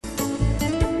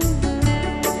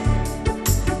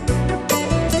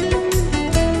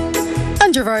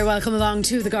You're very welcome along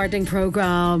to the gardening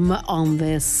programme on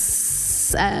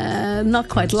this not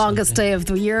quite longest day of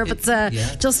the year, but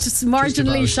just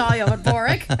marginally shy of it,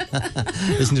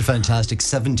 Pádraig. Isn't it fantastic?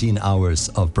 17 hours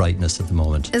of brightness at the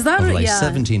moment. Is that right? Yeah.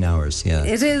 17 hours, yeah.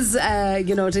 It is,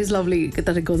 it is lovely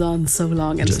that it goes on so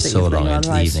long into the so evening. long into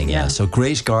the evening, yeah. So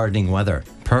great gardening weather.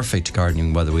 Perfect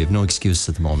gardening weather. We have no excuse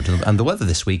at the moment. And the weather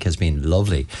this week has been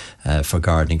lovely for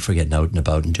gardening, for getting out and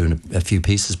about and doing a few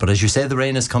pieces. But as you say, the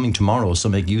rain is coming tomorrow, so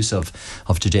make use of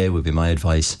today would be my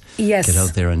advice. Yes. Get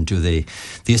out there and do the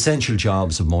essential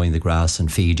jobs of mowing the grass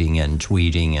and feeding and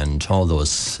weeding and all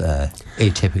those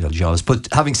atypical jobs. But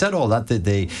having said all that,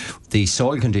 the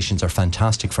soil conditions are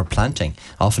fantastic for planting.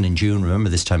 Often in June, remember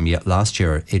this time last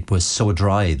year, it was so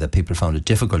dry that people found it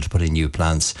difficult to put in new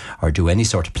plants or do any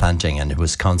sort of planting, and it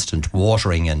was constant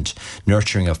watering and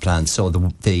nurturing of plants. So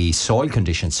the soil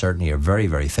conditions certainly are very,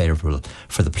 very favourable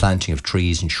for the planting of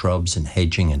trees and shrubs and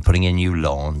hedging and putting in new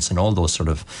lawns and all those sort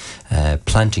of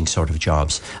planting sort of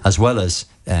jobs, as well as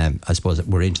I suppose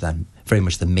we're into that very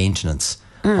much the maintenance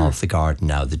of the garden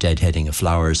now, the deadheading of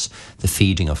flowers, the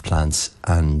feeding of plants,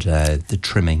 and the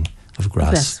trimming of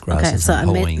grasses and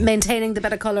hoeing. Maintaining the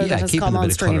bit of colour that has come on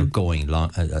stream. Keeping the bit of colour going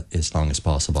as long as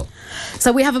possible.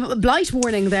 So we have a blight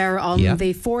warning there on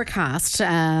the forecast.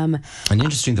 And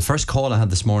interesting, the first call I had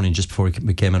this morning just before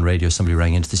we came on radio, somebody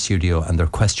rang into the studio and their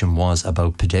question was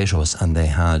about potatoes, and they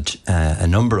had a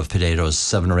number of potatoes,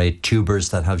 7 or 8 tubers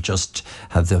that have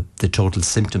the total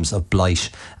symptoms of blight,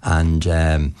 and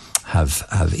have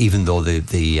even though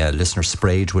the listener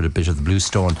sprayed with a bit of the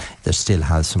Bluestone, there still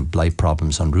has some blight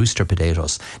problems on rooster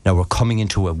potatoes. Now we're coming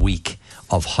into a week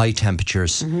of high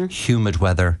temperatures, humid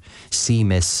weather, sea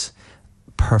mists,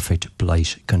 perfect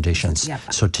blight conditions.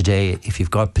 Yep. So today, if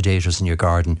you've got potatoes in your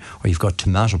garden or you've got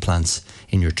tomato plants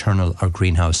in your tunnel or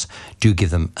greenhouse, do give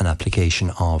them an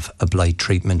application of a blight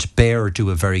treatment. Bayer do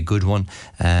a very good one.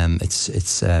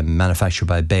 It's manufactured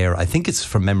by Bayer. I think it's,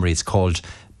 from memory, it's called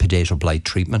potato blight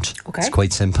treatment. Okay. It's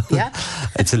quite simple. Yeah.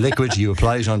 It's a liquid, you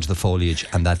apply it onto the foliage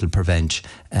and that'll prevent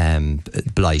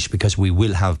blight, because we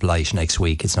will have blight next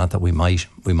week. It's not that we might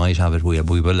have it, we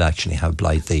will actually have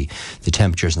blight. The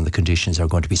temperatures and the conditions are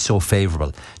going to be so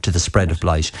favourable to the spread of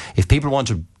blight. If people want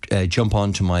to jump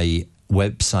onto my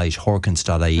website,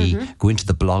 horkins.ie, go into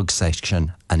the blog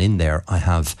section, and in there I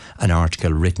have an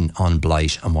article written on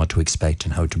blight and what to expect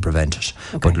and how to prevent it.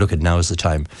 Okay. But look, now is the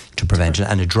time to prevent it,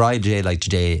 and a dry day like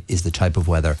today is the type of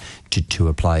weather to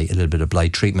apply a little bit of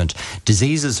blight treatment.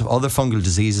 Diseases, other fungal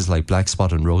diseases like black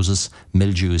spot and roses,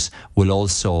 mildews, will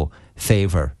also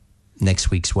favour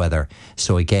next week's weather.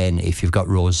 So again, if you've got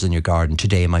roses in your garden,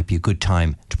 today might be a good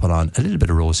time to put on a little bit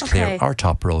of rose clear or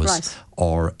top rose,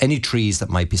 or any trees that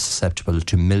might be susceptible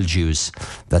to mildews.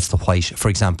 That's the white, for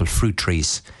example, fruit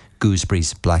trees,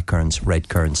 gooseberries, blackcurrants, red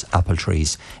currants, apple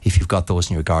trees. If you've got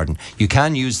those in your garden, you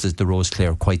can use the rose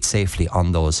clear quite safely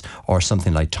on those, or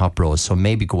something like top rose. So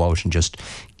maybe go out and just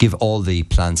give all the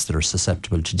plants that are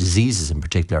susceptible to diseases in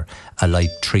particular a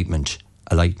light treatment,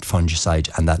 a light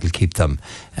fungicide, and that'll keep them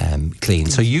clean.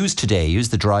 So use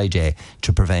the dry day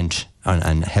to prevent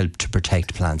and help to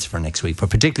protect plants for next week, but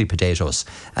particularly potatoes.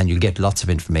 And you'll get lots of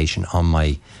information on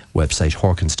my website,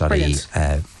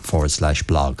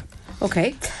 horkins.ie/blog.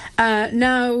 Okay.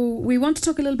 Now, we want to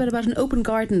talk a little bit about an open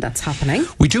garden that's happening.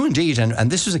 We do indeed, and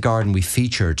this was a garden we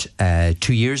featured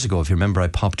 2 years ago. If you remember, I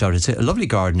popped out. It's a lovely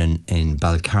garden in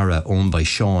Balcarra, owned by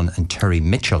Sean and Terry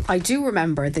Mitchell. I do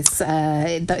remember this,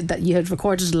 that you had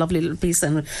recorded a lovely little piece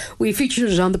and we featured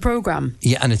it on the programme.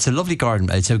 Yeah, and it's a lovely garden.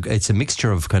 It's a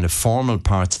mixture of kind of formal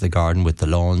parts of the garden with the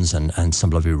lawns and some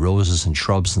lovely roses and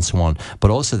shrubs and so on, but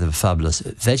also the fabulous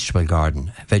vegetable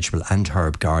and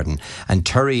herb garden. And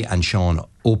Terry and Sean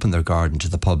open their garden to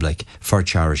the public for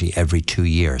charity every 2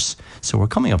 years. So we're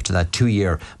coming up to that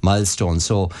 2-year milestone.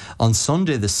 So on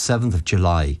Sunday the 7th of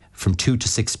July from 2 to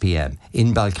 6 p.m.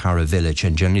 in Balcarra village,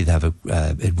 and generally they have it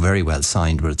very well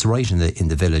signed, but it's right in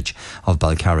the village of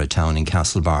Balcarra town in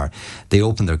Castlebar. They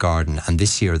open their garden, and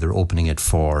this year they're opening it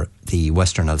for the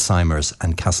Western Alzheimer's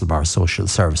and Castlebar Social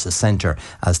Services Centre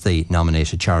as the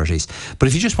nominated charities. But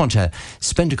if you just want to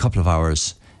spend a couple of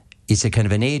hours, it's a kind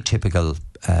of an atypical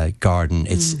garden.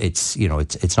 It's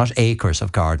not acres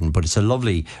of garden, but it's a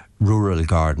lovely rural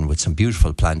garden with some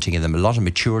beautiful planting in them, a lot of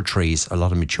mature trees, a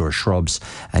lot of mature shrubs,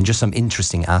 and just some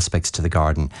interesting aspects to the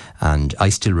garden. And I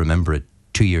still remember it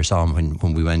 2 years on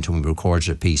when we went and we recorded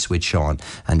a piece with Sean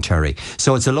and Terry.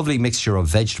 So it's a lovely mixture of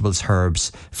vegetables,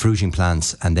 herbs, fruiting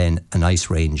plants, and then a nice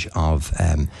range of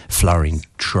flowering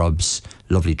shrubs,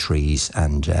 lovely trees,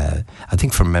 and I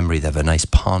think from memory they have a nice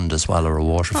pond as well, or a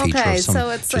water feature or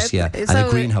something. And a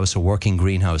greenhouse, a working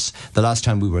greenhouse. The last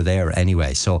time we were there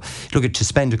anyway. So look, to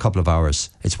spend a couple of hours,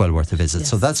 it's well worth a visit. Yes.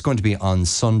 So that's going to be on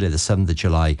Sunday the 7th of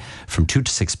July from 2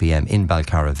 to 6 p.m. in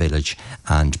Balcarra Village,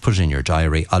 and put it in your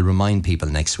diary. I'll remind people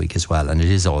next week as well, and it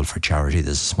is all for charity.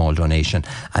 There's a small donation,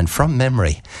 and from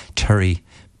memory, Terry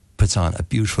puts on a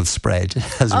beautiful spread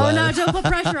as well. Oh no, don't put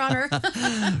pressure on her.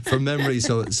 From memory,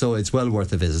 so it's well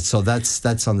worth a visit. So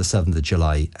that's on the 7th of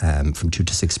July from 2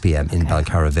 to 6 p.m. in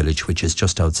Balcarra Village, which is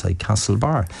just outside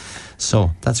Castlebar. So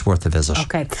that's worth a visit.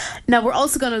 Okay. Now we're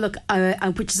also going to look,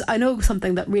 which is, I know,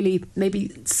 something that really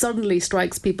maybe suddenly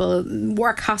strikes people.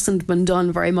 Work hasn't been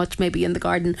done very much maybe in the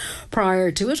garden prior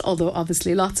to it, although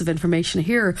obviously lots of information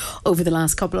here over the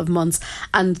last couple of months.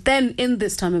 And then in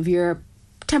this time of year,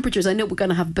 temperatures, I know we're going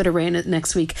to have a bit of rain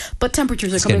next week, but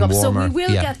temperatures are coming up, warmer, so we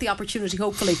will get the opportunity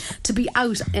hopefully to be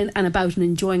out and about and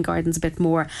enjoying gardens a bit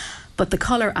more. But the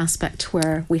colour aspect,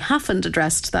 where we haven't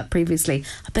addressed that previously,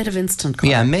 a bit of instant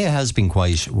colour. Yeah, May has been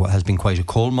quite a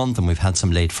cold month, and we've had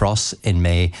some late frosts in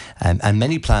May, and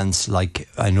many plants, like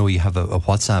I know you have a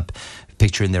WhatsApp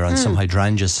picture in there on some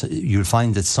hydrangeas. You'll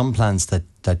find that some plants that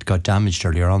got damaged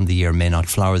earlier on in the year may not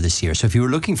flower this year. So if you were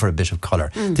looking for a bit of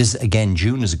colour, this again,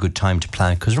 June is a good time to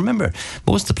plant, because remember,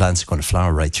 most of the plants are going to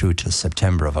flower right through till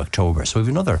September of October. So we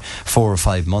have another 4 or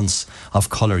 5 months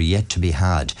of colour yet to be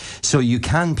had. So you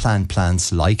can plant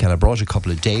plants like, and I brought a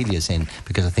couple of dahlias in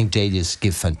because I think dahlias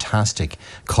give fantastic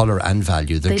colour and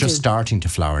value. They're just starting to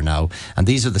flower now, and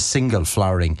these are the single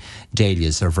flowering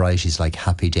dahlias. They're varieties like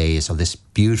Happy Days, or this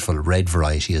beautiful red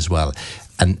variety as well.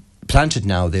 And planted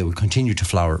now, they will continue to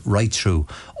flower right through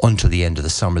until the end of the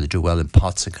summer. They do well in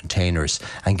pots and containers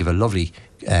and give a lovely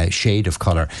shade of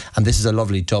colour. And this is a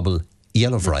lovely double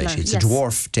yellow variety. It's a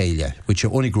dwarf dahlia, which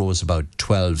only grows about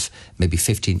 12, maybe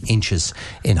 15 inches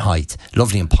in height.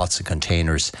 Lovely in pots and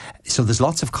containers. So there's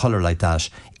lots of colour like that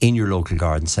in your local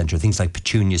garden centre. Things like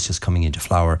petunias just coming into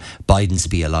flower, Bidens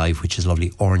Be Alive, which is a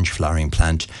lovely orange flowering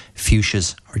plant.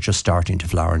 Fuchsias are just starting to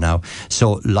flower now.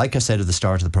 So like I said at the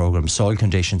start of the programme, soil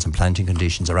conditions and planting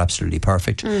conditions are absolutely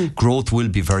perfect. Growth will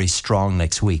be very strong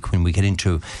next week when we get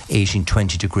into 18,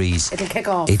 20 degrees. It'll kick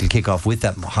off. It'll kick off with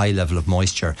that high level of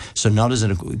moisture. So not is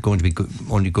it going to be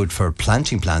only good for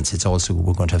planting plants, it's also,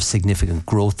 we're going to have significant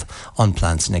growth on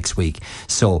plants next week.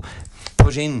 So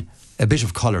put in a bit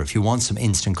of colour if you want some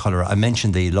instant colour. I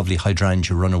mentioned the lovely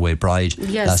hydrangea Runaway Bride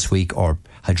last week, or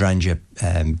hydrangea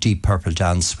Deep Purple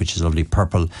Dance, which is a lovely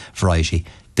purple variety.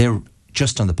 They're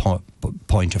just on the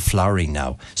point of flowering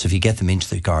now. So if you get them into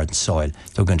the garden soil,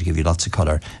 they're going to give you lots of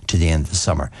colour to the end of the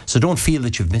summer. So don't feel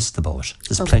that you've missed the boat.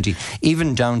 There's plenty,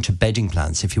 even down to bedding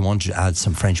plants. If you want to add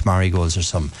some French marigolds or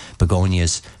some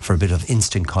begonias for a bit of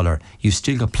instant colour, you've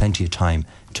still got plenty of time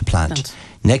to plant.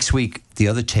 Next week, the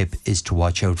other tip is to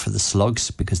watch out for the slugs,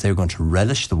 because they're going to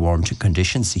relish the warm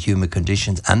conditions, the humid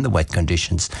conditions and the wet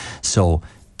conditions. So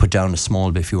put down a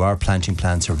small bit, if you are planting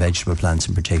plants or vegetable plants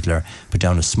in particular, put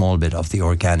down a small bit of the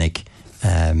organic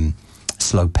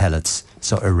slug pellets.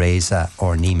 So Erasa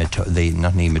or not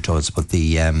nematodes, but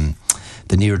the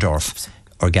Neerdorf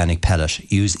organic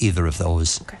pellet. Use either of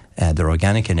those. They're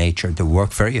organic in nature. They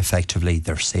work very effectively.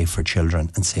 They're safe for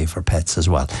children and safe for pets as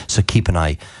well. So keep an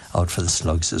eye out for the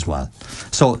slugs as well.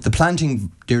 So the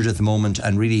planting, Deirdre, at the moment,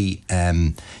 and really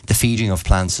the feeding of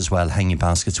plants as well, hanging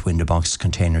baskets, window boxes,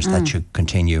 containers, that should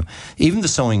continue. Even the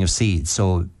sowing of seeds.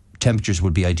 So temperatures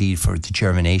would be ideal for the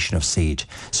germination of seed.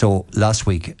 So last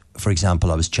week, for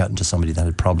example, I was chatting to somebody that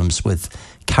had problems with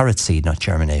carrot seed not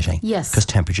germinating. Yes. Because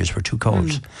temperatures were too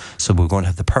cold. So we're going to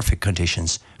have the perfect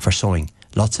conditions for sowing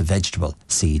lots of vegetable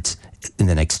seeds in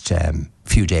the next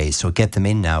few days. So get them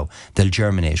in now. They'll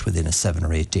germinate within a 7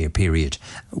 or 8 day period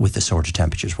with the sort of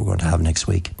temperatures we're going to have next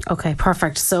week. Okay,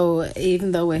 perfect. So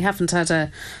even though we haven't had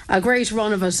a great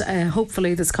run of it,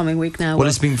 hopefully this coming week now, well,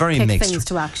 it's been very mixed. Things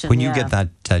to action. When you get that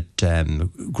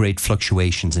great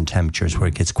fluctuations in temperatures where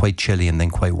it gets quite chilly and then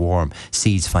quite warm,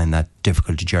 seeds find that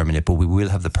difficult to germinate, but we will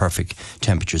have the perfect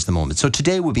temperatures at the moment. So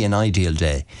today would be an ideal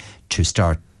day to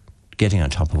start getting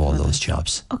on top of all those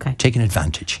jobs. Okay. Taking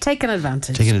advantage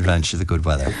of the good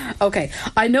weather. Okay.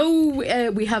 I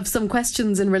know we have some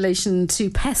questions in relation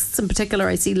to pests in particular.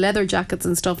 I see leather jackets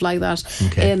and stuff like that.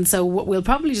 Okay. And so what we'll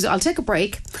probably I'll take a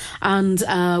break and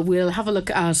we'll have a look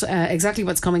at exactly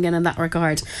what's coming in that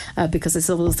regard, because I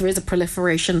suppose there is a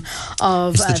proliferation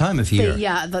of... It's the time of year.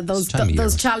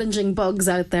 Those challenging bugs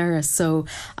out there. So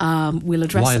we'll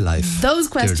address wildlife. Those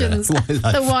questions.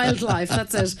 The wildlife,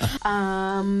 that's it.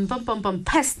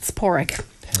 Pests, Porrick.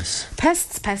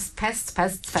 Pests.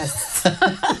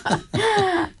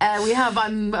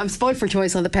 I'm spoiled for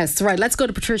choice on the pests. Right, let's go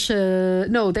to Patricia.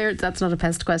 No, that's not a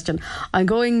pest question. I'm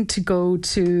going to go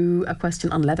to a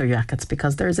question on leather jackets,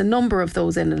 because there's a number of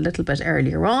those in a little bit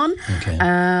earlier on. Okay.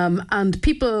 And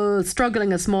people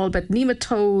struggling a small bit.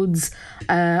 Nematodes,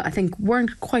 I think,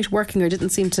 weren't quite working or didn't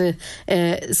seem to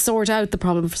sort out the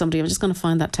problem for somebody. I'm just going to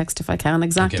find that text if I can.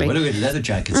 Exactly. Okay, well, look at leather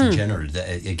jackets in general.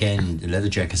 Again, leather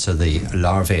jackets are the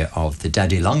larvae of the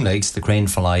daddy longlegs, the crane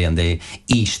fly, and they're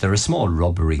a small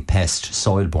rubbery pest,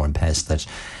 soil-borne pest that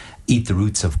eat the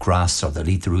roots of grass, or they'll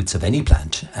eat the roots of any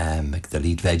plant. They'll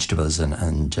eat vegetables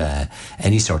and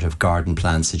any sort of garden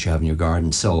plants that you have in your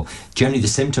garden. So generally the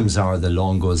symptoms are the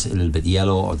lawn goes a little bit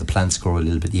yellow, or the plants grow a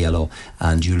little bit yellow,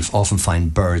 and you'll often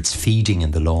find birds feeding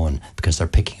in the lawn because they're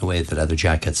picking away the leather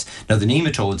jackets. Now the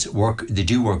nematodes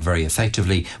do work very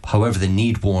effectively. However, they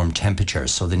need warm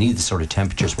temperatures, so they need the sort of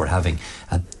temperatures we're having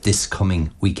at this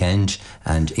coming weekend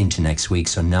and into next week.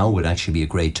 So now would actually be a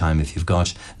great time if you've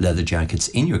got leather jackets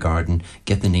in your garden.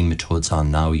 Get the nematodes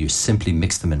on now. You simply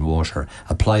mix them in water,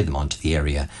 apply them onto the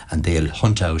area, and they'll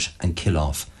hunt out and kill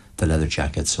off the leather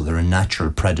jackets. So they're a natural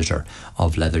predator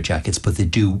of leather jackets, but they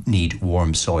do need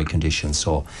warm soil conditions.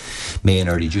 So May and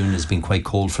early June has been quite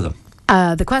cold for them.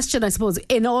 The question, I suppose,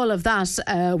 in all of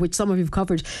that, which some of you've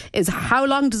covered, is how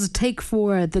long does it take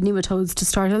for the nematodes to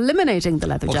start eliminating the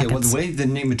leather jackets? Okay, well, the way the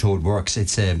nematode works,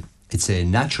 it's a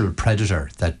natural predator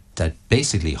that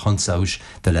basically hunts out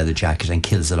the leather jacket and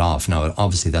kills it off. Now,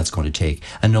 obviously, that's going to take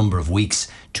a number of weeks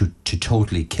to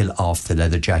totally kill off the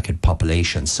leather jacket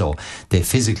population. So they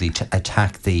physically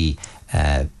attack the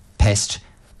pest,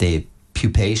 they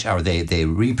pupate, or they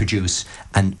reproduce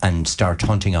and start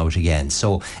hunting out again.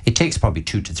 So it takes probably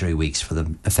 2 to 3 weeks for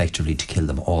them effectively to kill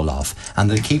them all off. And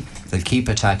they'll keep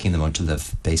attacking them until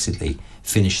they've basically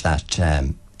finished that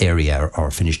area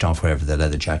or finished off wherever the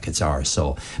leather jackets are.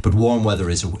 So, but warm weather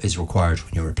is required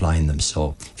when you're applying them.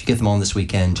 So if you get them on this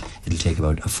weekend, it'll take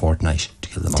about a fortnight to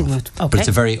kill them off. Okay. But it's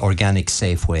a very organic,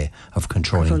 safe way of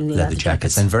controlling leather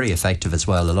jackets, and very effective as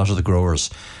well. A lot of the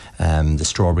growers, the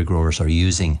strawberry growers, are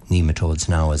using nematodes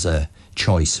now as a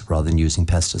choice rather than using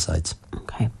pesticides.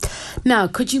 Okay. Now,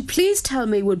 could you please tell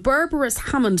me, would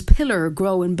Berberis Hammond pillar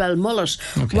grow in Belmullet,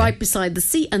 right beside the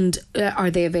sea, and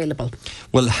are they available?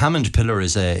 Well, Hammond pillar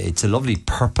it's a lovely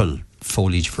purple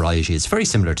foliage variety. It's very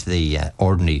similar to the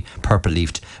ordinary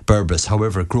purple-leafed Berberis.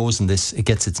 However, it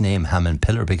gets its name Hammond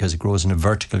pillar because it grows in a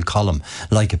vertical column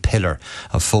like a pillar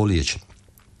of foliage.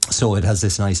 So it has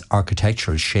this nice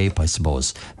architectural shape, I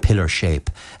suppose, pillar shape.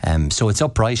 So it's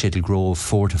upright. It'll grow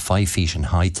 4 to 5 feet in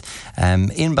height.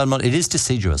 In Belmullet, it is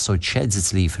deciduous, so it sheds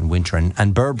its leaf in winter.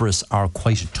 And Berberis are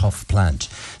quite a tough plant.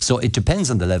 So it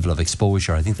depends on the level of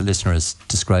exposure. I think the listener has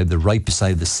described the right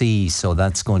beside the sea, so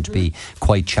that's going to be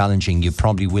quite challenging. You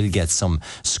probably will get some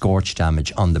scorch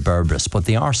damage on the Berberis, but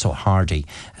they are so hardy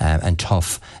and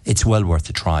tough. It's well worth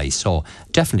a try. So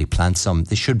definitely plant some.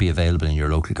 They should be available in your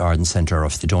local garden centre, or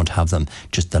if they don't have them,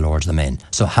 just they'll order them in.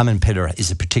 So Hammond pillar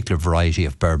is a particular variety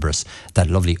of Berberis, that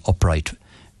lovely upright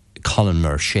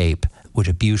columnar shape with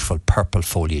a beautiful purple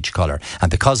foliage colour. And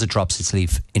because it drops its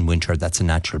leaf in winter, that's a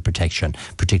natural protection,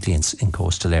 particularly in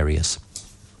coastal areas.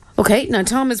 Okay, now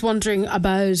Tom is wondering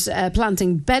about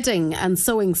planting bedding and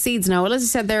sowing seeds now. Well, as I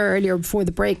said there earlier before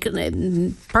the break,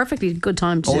 perfectly good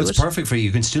time to do it. It's perfect for you.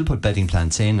 You can still put bedding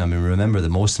plants in. I mean, remember that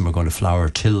most of them are going to flower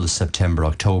till September,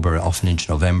 October, often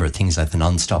into November. Things like the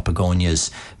non-stop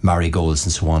begonias, marigolds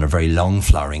and so on are very long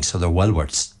flowering, so they're well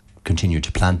worth continue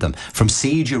to plant them. From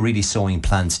seed, you're really sowing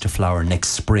plants to flower next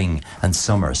spring and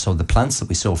summer. So the plants that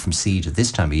we sow from seed at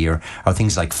this time of year are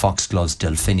things like foxgloves,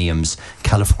 delphiniums,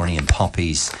 Californian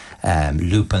poppies,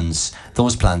 lupins,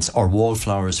 those plants, or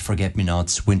wallflowers,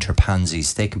 forget-me-nots, winter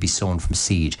pansies. They can be sown from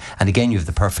seed. And again, you have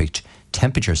the perfect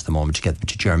temperatures at the moment to get them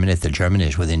to germinate. They'll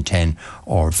germinate within 10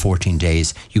 or 14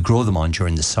 days. You grow them on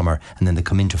during the summer, and then they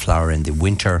come into flower in the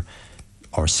winter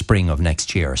or spring of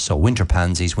next year. So winter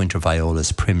pansies, winter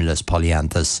violas, primulas,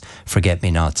 polyanthus,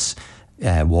 forget-me-nots,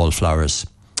 wallflowers,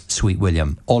 sweet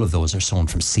William, all of those are sown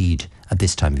from seed at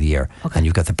this time of year. Okay. And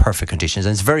you've got the perfect conditions.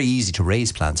 And it's very easy to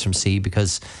raise plants from seed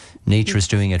because nature is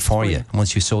doing it for you. And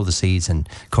once you sow the seeds and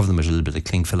cover them with a little bit of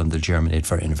cling film, they'll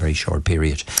germinate in a very short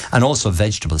period. And also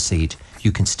vegetable seed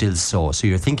you can still sow. So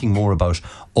you're thinking more about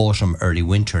autumn, early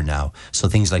winter now. So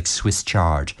things like Swiss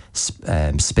chard,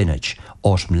 spinach,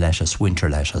 autumn lettuce,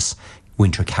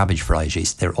 winter cabbage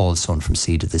varieties, they're all sown from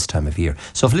seed at this time of year.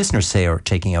 So if listeners say are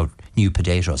taking out new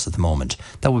potatoes at the moment,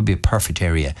 that would be a perfect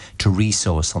area to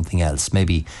re-sow something else,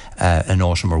 maybe an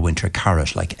autumn or winter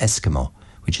carrot like Eskimo,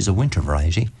 which is a winter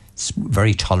variety. It's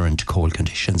very tolerant to cold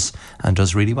conditions and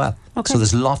does really well. Okay. So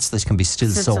there's lots that can be still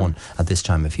sown at this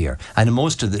time of year. And in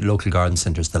most of the local garden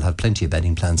centres, they'll have plenty of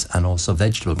bedding plants and also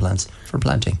vegetable plants for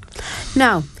planting.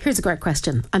 Now, here's a great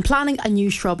question. I'm planning a new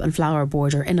shrub and flower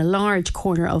border in a large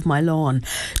corner of my lawn.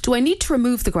 Do I need to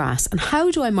remove the grass? And how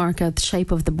do I mark out the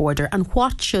shape of the border? And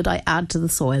what should I add to the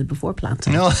soil before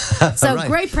planting? No, so right.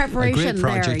 great preparation a great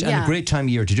project there. Yeah. and a great time of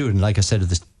year to do it. And like I said at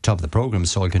the top of the programme,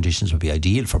 soil conditions would be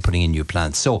ideal for putting in new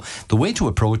plants. So the way to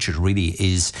approach it really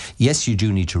is, yes, you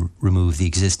do need to remove the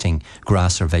existing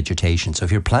grass or vegetation. So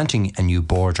if you're planting a new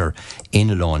border in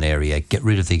a lawn area, get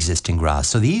rid of the existing grass.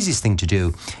 So the easiest thing to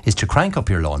do is to crank up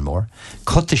your lawnmower,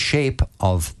 cut the shape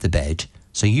of the bed.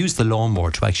 So use the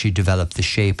lawnmower to actually develop the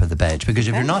shape of the bed, because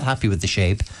if you're not happy with the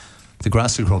shape, the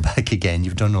grass will grow back again.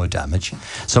 You've done no damage.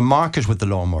 So mark it with the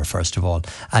lawnmower first of all.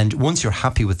 And once you're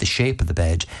happy with the shape of the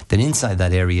bed, then inside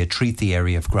that area, treat the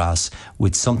area of grass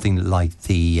with something like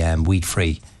the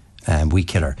weed-free weed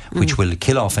killer, which will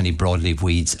kill off any broadleaf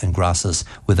weeds and grasses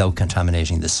without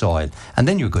contaminating the soil. And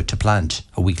then you're good to plant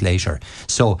a week later.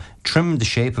 So trim the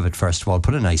shape of it first of all,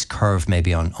 put a nice curve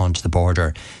maybe onto the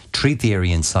border, treat the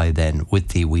area inside then with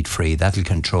the weed-free. That'll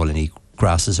control any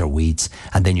grasses or weeds,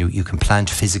 and then you can plant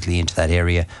physically into that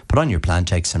area, put on your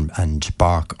Plantex and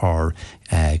bark or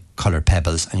coloured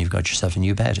pebbles, and you've got yourself a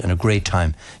new bed and a great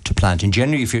time to plant. And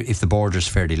generally, if the border is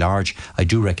fairly large, I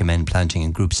do recommend planting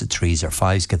in groups of 3s or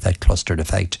 5s, get that clustered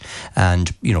effect,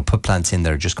 and put plants in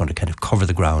that are just going to kind of cover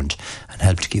the ground and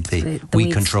help to keep the weed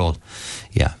weeds control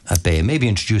at bay. Maybe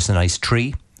introduce a nice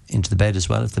tree into the bed as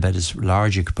well. If the bed is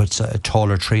large, you could put a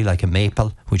taller tree like a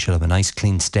maple, which will have a nice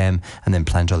clean stem, and then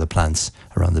plant other plants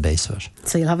around the base of it.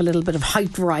 So you'll have a little bit of height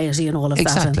variety and all of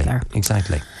that in there.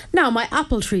 Exactly. Now, my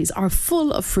apple trees are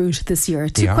full of fruit this year.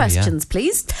 Two questions,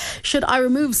 please. Should I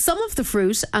remove some of the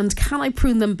fruit, and can I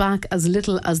prune them back as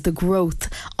little as the growth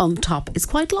on top is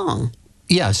quite long?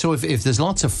 Yeah, so if there's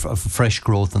lots of fresh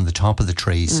growth on the top of the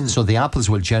trees, so the apples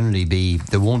will generally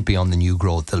they won't be on the new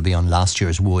growth, they'll be on last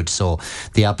year's wood. So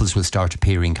the apples will start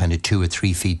appearing kind of 2 or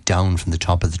 3 feet down from the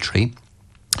top of the tree.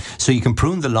 So you can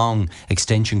prune the long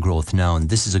extension growth now, and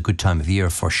this is a good time of year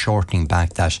for shortening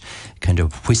back that kind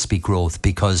of wispy growth,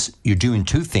 because you're doing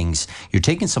two things. You're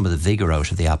taking some of the vigour out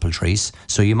of the apple trees,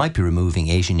 so you might be removing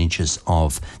 18 inches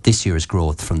of this year's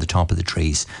growth from the top of the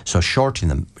trees, so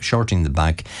shortening them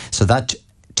back, so that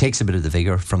takes a bit of the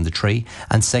vigour from the tree.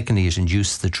 And secondly, it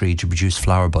induces the tree to produce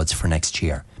flower buds for next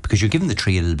year, because you're giving the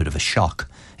tree a little bit of a shock.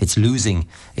 It's losing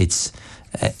its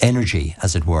energy,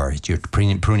 as it were. You're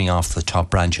pruning off the top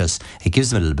branches. It gives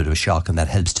them a little bit of a shock, and that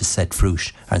helps to set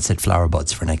fruit and set flower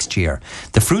buds for next year.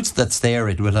 The fruits that's there,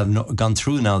 it will have gone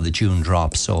through now the June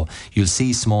drop, so you'll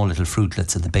see small little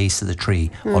fruitlets at the base of the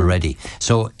tree already.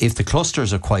 So if the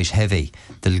clusters are quite heavy,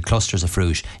 the little clusters of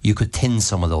fruit, you could thin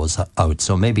some of those out.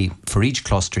 So maybe for each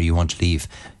cluster you want to leave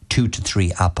 2 to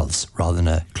 3 apples rather than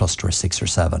a cluster of 6 or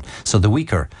 7. So the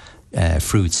weaker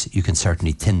fruits, you can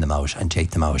certainly thin them out and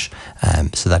take them out.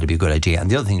 So that'd be a good idea. And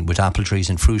the other thing with apple trees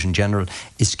and fruit in general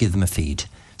is to give them a feed.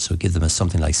 So give them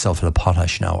something like sulphate of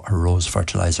potash now, or rose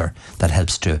fertiliser, that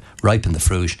helps to ripen the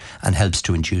fruit and helps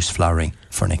to induce flowering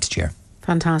for next year.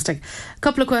 Fantastic. A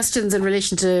couple of questions in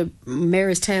relation to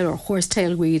mare's tail or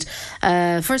horsetail weed.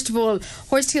 First of all,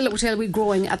 horsetail weed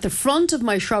growing at the front of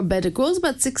my shrub bed. It grows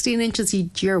about 16 inches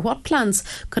each year. What plants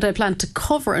could I plant to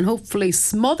cover and hopefully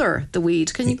smother the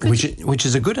weed? Which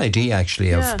is a good idea,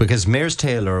 actually, because mare's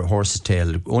tail or horse's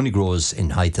tail only grows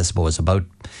in height, I suppose, about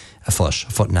a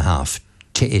foot and a half.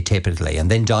 Typically, and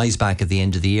then dies back at the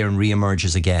end of the year and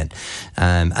re-emerges again,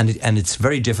 and it's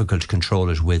very difficult to control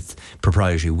it with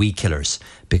proprietary weed killers,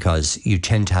 because you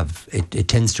tend to have it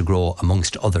tends to grow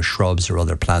amongst other shrubs or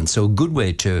other plants. So a good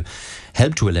way to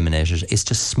help to eliminate it is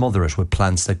to smother it with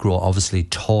plants that grow obviously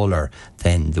taller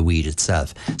than the weed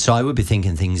itself. So I would be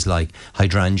thinking things like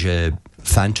hydrangea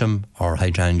phantom or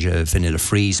hydrangea vanilla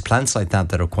freeze, plants like that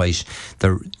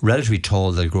they're relatively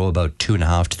tall. They'll grow about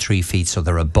 2.5 to 3 feet, so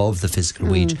they're above the physical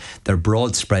weed. They're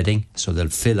broad spreading, so they'll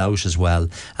fill out as well,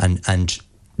 and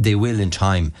they will in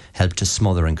time help to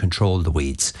smother and control the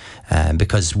weeds,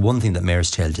 because one thing that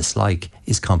mare's tail dislike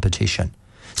is competition.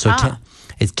 So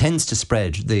it tends to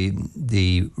spread.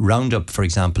 The Roundup, for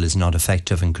example, is not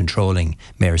effective in controlling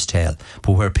mare's tail,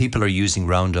 but where people are using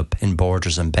Roundup in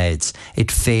borders and beds,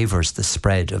 it favours the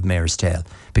spread of mare's tail,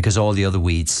 because all the other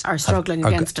weeds are struggling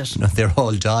against it. No, they're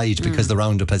all died because the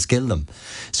Roundup has killed them.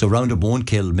 So Roundup won't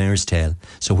kill mare's tail.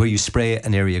 So where you spray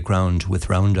an area of ground with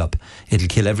Roundup, it'll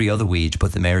kill every other weed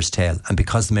but the mare's tail. And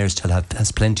because the mare's tail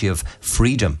has plenty of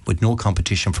freedom with no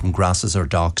competition from grasses or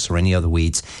docks or any other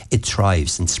weeds, it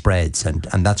thrives and spreads,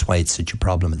 and that's why it's such a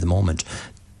problem at the moment.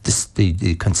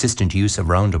 the consistent use of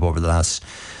Roundup over the last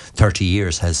 30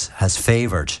 years has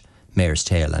favoured mare's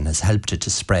tail and has helped it to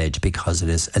spread because it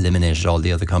has eliminated all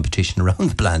the other competition around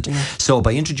the plant. Yeah. So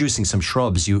by introducing some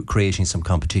shrubs, you're creating some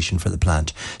competition for the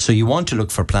plant. So you want to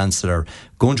look for plants that are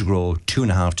going to grow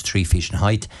 2.5 to 3 feet in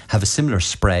height, have a similar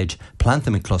spread, plant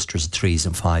them in clusters of 3s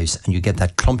and 5s, and you get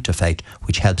that clumped effect,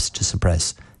 which helps to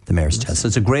suppress the mare's tail. So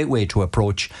it's a great way to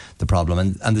approach the problem,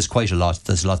 and there's quite a lot.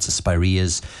 There's lots of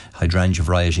spireas, hydrangea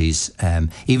varieties,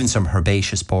 even some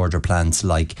herbaceous border plants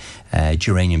like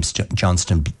Geranium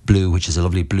Johnston Blue, which is a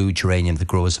lovely blue geranium that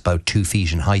grows about 2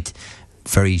 feet in height,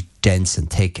 very dense and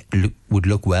thick, would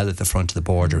look well at the front of the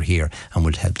border here and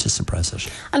would help to suppress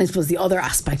it. And I suppose the other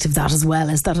aspect of that as well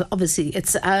is that obviously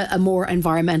it's a more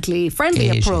environmentally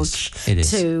friendly approach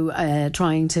to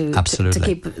trying to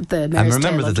keep the mare's tail. And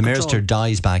remember that the mare's tail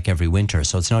dies back every winter,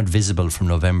 so it's not visible from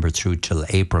November through till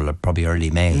April or probably early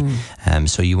May.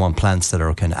 So you want plants that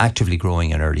are kind of actively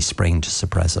growing in early spring to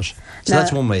suppress it. So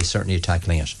that's one way certainly of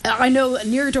tackling it. I know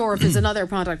Neerdorf is another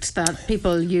product that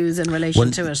people use in relation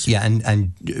to it. Yeah,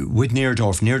 and with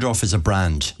Neerdorf is a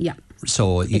brand. Yeah.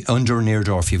 So under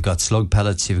Neerdorf, you've got slug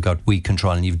pellets, you've got weed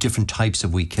control, and you've different types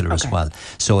of weed killer as well.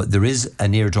 So there is a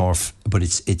Neerdorf, but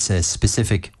it's a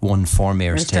specific one for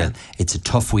mare's tail. It's a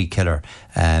tough weed killer.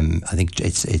 I think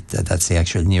that's the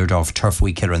actual Neerdorf tough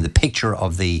weed killer, and the picture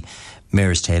of the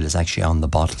mare's tail is actually on the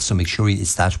bottle, so make sure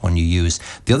it's that one you use.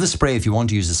 The other spray, if you want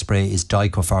to use a spray, is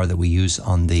Dicofar that we use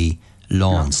on the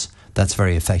lawns. That's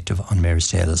very effective on mare's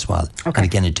tail as well. And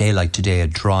again, a day like today, a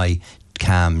dry,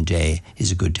 calm day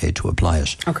is a good day to apply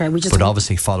it. But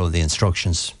obviously follow the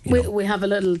instructions. We have a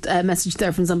little message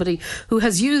there from somebody who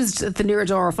has used the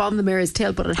Neerdorf on the mare's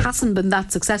tail, but it hasn't been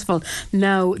that successful.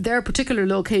 Now, their particular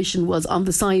location was on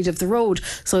the side of the road,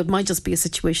 so it might just be a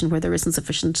situation where there isn't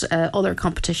sufficient other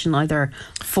competition either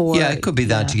for... Yeah, it could be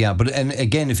that, But and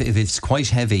again, if it's quite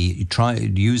heavy,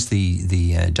 use the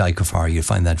Dicofar. You'll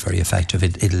find that very effective.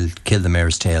 It'll kill the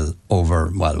mare's tail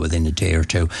within a day or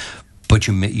two. But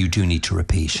you do need to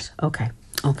repeat. Okay.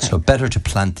 So better to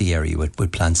plant the area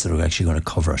with plants that are actually going to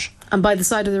cover it. And by the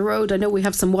side of the road, I know we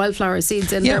have some wildflower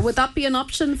seeds in there. Would that be an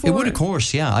option for... It would, of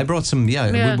course, I brought some, We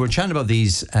were chatting about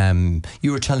these.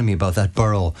 You were telling me about that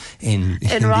borough in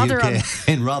Rotherham. The UK.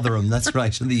 In Rotherham, that's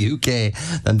right, in the UK.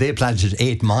 And they planted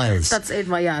 8 miles. That's 8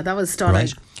 miles, that was stunning.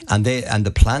 Right. And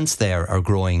the plants there are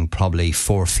growing probably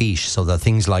 4 feet. So there are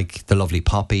things like the lovely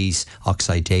poppies,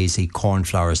 oxeye daisy,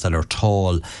 cornflowers that are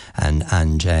tall and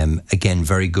again,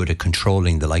 very good at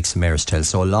controlling the likes of mare's tail.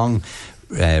 So along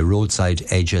roadside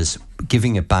edges,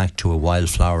 giving it back to a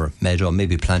wildflower meadow,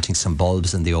 maybe planting some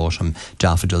bulbs in the autumn,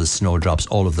 daffodils, snowdrops,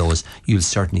 all of those, you'll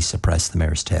certainly suppress the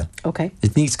mare's tail. Okay.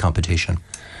 It needs competition.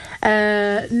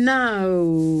 Sorry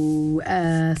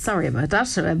about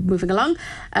that. Moving along.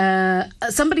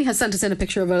 Somebody has sent us in a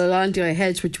picture of a Lelandia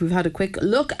hedge, which we've had a quick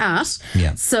look at.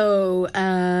 Yeah. So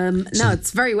now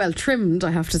it's very well trimmed, I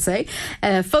have to say.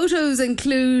 Photos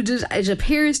included. It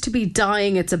appears to be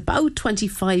dying. It's about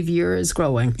 25 years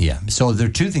growing. Yeah. So there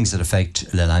are 2 things that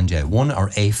affect Lelandia. One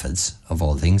are aphids, of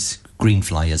all things. Green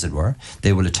fly, as it were.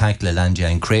 They will attack Lelandia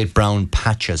and create brown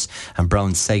patches and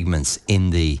brown segments in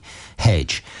the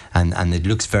hedge, and it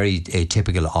looks very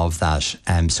atypical of that.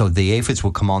 So the aphids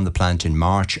will come on the plant in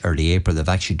March, early April. They've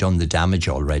actually done the damage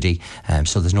already,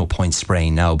 so there's no point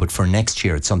spraying now. But for next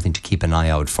year, it's something to keep an eye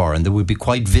out for, and they will be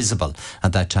quite visible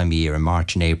at that time of year in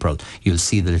March and April. You'll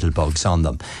see the little bugs on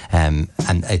them, and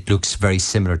it looks very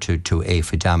similar to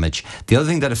aphid damage. The other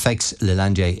thing that affects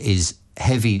Lelandia is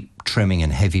heavy trimming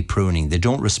and heavy pruning. They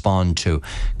don't respond to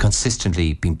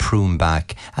consistently being pruned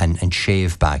back and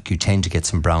shaved back. You tend to get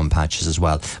some brown patches as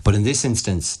well. But in this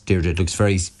instance, Deirdre, it looks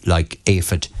very like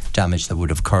aphid damage that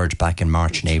would have occurred back in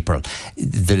March and April.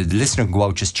 The listener can go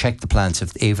out, just check the plants.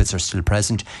 If the aphids are still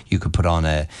present, you could put on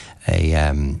a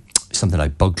something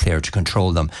like bug clear to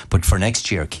control them. But for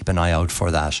next year, keep an eye out for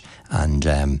that.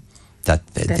 And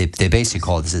they basically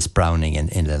call this browning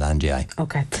in Lelandia.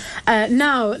 Okay.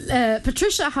 Now,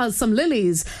 Patricia has some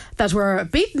lilies that were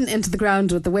beaten into the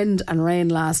ground with the wind and rain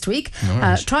last week.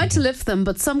 Tried to lift them,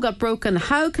 but some got broken.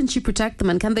 How can she protect them,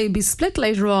 and can they be split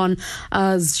later on,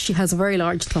 as she has a very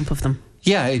large clump of them?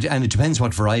 Yeah, and it depends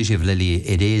what variety of lily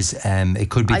it is. It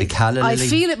could be the calla lily. I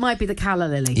feel it might be the calla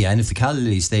lily. Yeah, and if the calla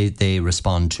lilies, they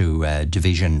respond to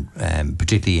division,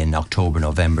 particularly in October,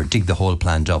 November. Dig the whole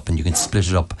plant up, and you can split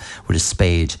it up with a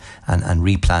spade and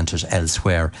replant it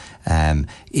elsewhere.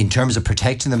 In terms of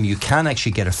protecting them, you can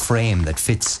actually get a frame that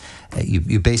fits.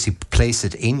 You basically place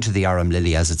it into the arum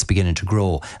lily as it's beginning to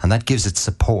grow, and that gives it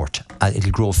support.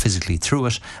 It'll grow physically through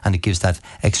it, and it gives that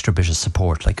extra bit of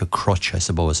support, like a crutch, I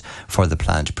suppose, for the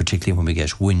plant, particularly when we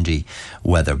get windy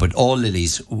weather. But all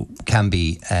lilies can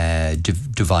be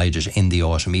divided in the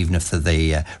autumn, even if they're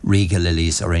the Riga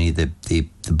lilies or any of the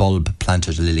bulb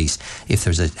planted lilies. If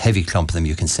there's a heavy clump of them,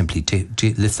 you can simply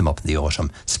lift them up in the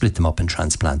autumn, split them up and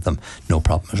transplant them. No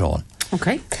problem at all.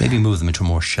 Okay. Maybe move them into a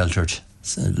more sheltered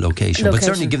location, but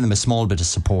certainly give them a small bit of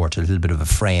support, a little bit of a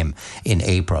frame in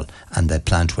April, and the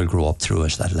plant will grow up through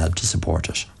it. That'll help to support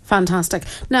it. Fantastic.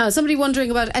 Now, somebody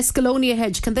wondering about Escallonia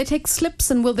hedge. Can they take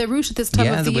slips and will they root at this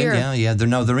time of the year? Yeah.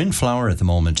 They're in flower at the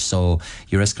moment, so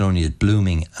your Escallonia is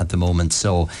blooming at the moment.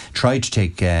 So try to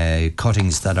take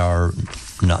cuttings that are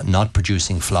not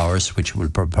producing flowers, which will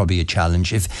probably be a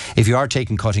challenge. If you are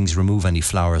taking cuttings, remove any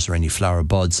flowers or any flower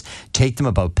buds. Take them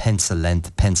about pencil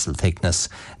length, pencil thickness.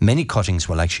 Many cuttings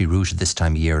will actually root at this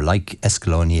time of year, like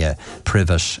Escallonia,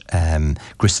 privet,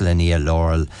 Griselinia,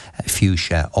 laurel,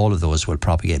 fuchsia. All of those will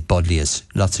propagate. Buddleias,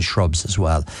 lots of shrubs as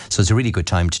well. So it's a really good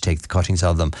time to take the cuttings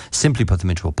of them. Simply put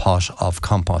them into a pot of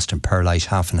compost and perlite,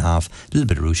 half and half, a little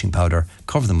bit of rooting powder,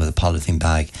 cover them with a polythene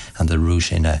bag, and they'll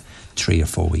root in a 3 or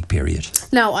 4 week period.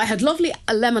 Now, I had lovely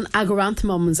lemon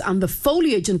agaranthemums and the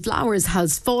foliage and flowers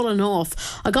has fallen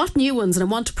off. I got new ones and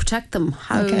I want to protect them.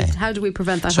 How do we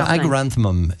prevent that happening? So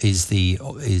agaranthemum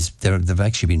they've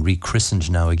actually been rechristened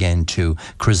now again to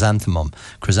chrysanthemum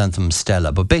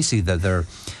stella. But basically, their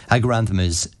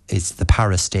agaranthemum is the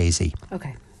Paris daisy.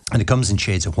 Okay. And it comes in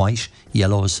shades of white,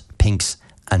 yellows, pinks,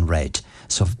 and red.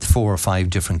 So 4 or 5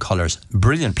 different colours.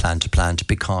 Brilliant plant to plant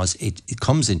because it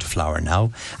comes into flower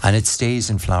now and it stays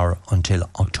in flower until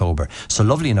October. So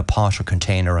lovely in a pot or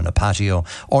container on a patio,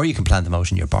 or you can plant them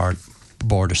out in your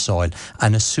border soil,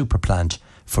 and a super plant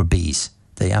for bees.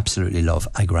 They absolutely love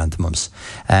agaranthemums.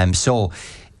 So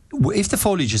if the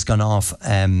foliage has gone off,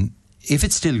 if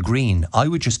it's still green, I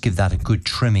would just give that a good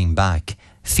trimming back.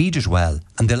 Feed it well,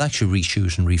 and they'll actually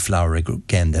reshoot and reflower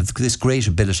again. They have this great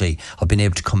ability of being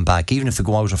able to come back. Even if they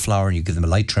go out of flower and you give them a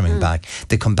light trimming back,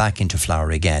 they come back into flower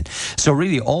again. So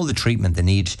really all the treatment they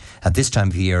need at this time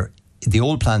of year. The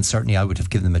old plants, certainly I would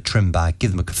have given them a trim back, give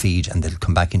them a feed, and they'll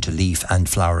come back into leaf and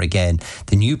flower again.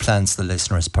 The new plants the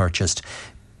listener has purchased,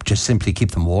 just simply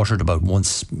keep them watered about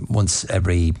once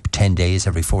every 10 days,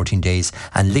 every 14 days,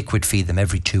 and liquid feed them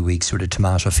every 2 weeks with a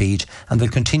tomato feed, and they'll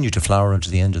continue to flower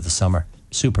until the end of the summer.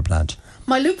 Super plant.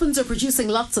 My lupins are producing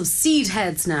lots of seed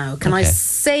heads now. Can I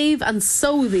save and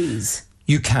sow these?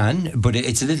 You can, but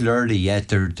it's a little early yet.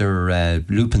 Their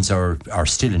lupins are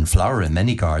still in flower in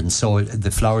many gardens, so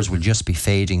the flowers will just be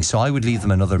fading. So I would leave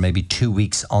them another maybe 2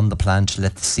 weeks on the plant,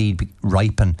 let the seed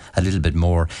ripen a little bit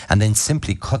more, and then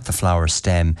simply cut the flower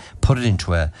stem, put it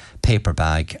into a paper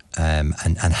bag and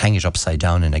hang it upside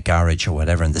down in a garage or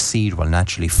whatever, and the seed will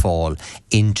naturally fall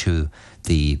into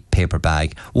the paper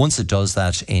bag. Once it does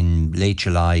that in late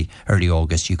July, early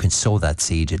August, you can sow that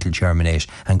seed. It'll germinate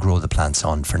and grow the plants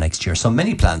on for next year. So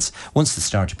many plants, once they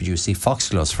start to produce,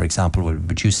 foxgloves, for example, will be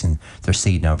producing their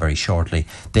seed now very shortly.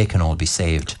 They can all be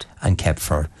saved and kept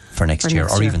for next year,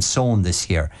 or even sown this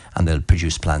year, and they'll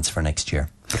produce plants for next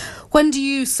year. When do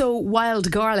you sow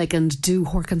wild garlic and do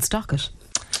hork and stock it?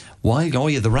 Wild,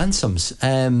 the ransoms.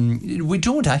 We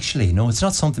don't actually. No, it's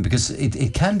not something, because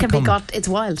it can become. It's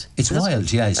wild. It's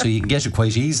wild, yeah. So you can get it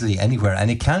quite easily anywhere, and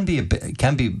it can be a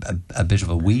bit of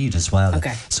a weed as well.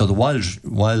 Okay. So the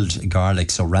wild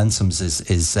garlic, so ransoms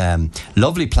is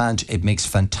lovely plant. It makes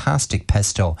fantastic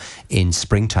pesto in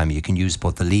springtime. You can use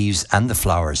both the leaves and the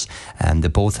flowers, and they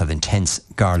both have intense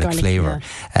garlic flavour.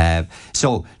 Yeah.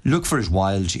 So look for it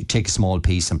wild. You take a small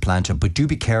piece and plant it, but do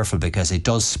be careful because it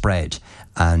does spread.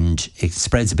 And it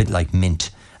spreads a bit like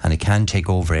mint, and it can take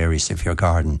over areas of your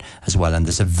garden as well. And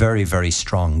there's a very, very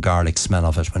strong garlic smell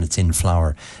of it when it's in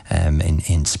flower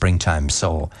in springtime.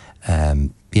 So,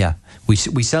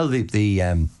 we sell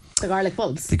the garlic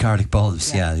bulbs. The garlic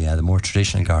bulbs, yeah, the more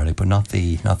traditional garlic, but not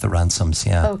the ransoms,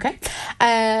 yeah. Okay.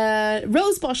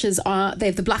 Rose bushes they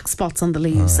have the black spots on the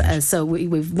leaves, so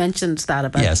we've mentioned that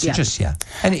about.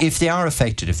 And if they are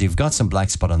affected, if you've got some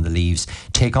black spot on the leaves,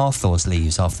 take off those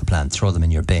leaves off the plant, throw them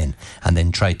in your bin, and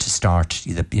then try to start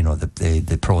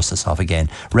the process off again.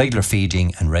 Regular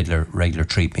feeding and regular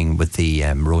treatment with the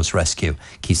Rose Rescue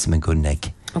keeps them in good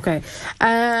nick. Okay.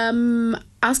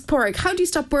 Ask Porrick, how do you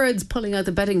stop birds pulling out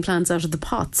the bedding plants out of the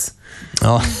pots?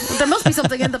 Oh. There must be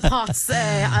something in the pots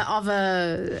of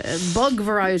a bug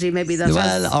variety, maybe.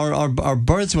 Our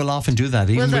birds will often do that,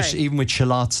 even with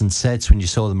shallots and sets when you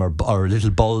sow them, or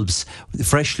little bulbs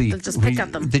freshly. They'll just pick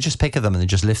at them. They just pick at them and they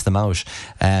just lift them out.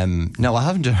 No, I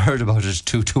haven't heard about it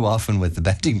too often with the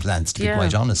bedding plants, to be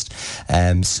quite honest.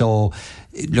 So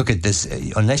look at this,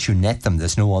 unless you net them,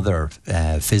 there's no other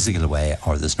physical way,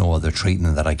 or there's no other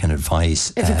treatment that I can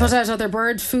advise. If you put out other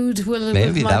bird food,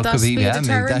 maybe might that could be a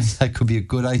deterrent? that could be a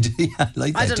good idea. I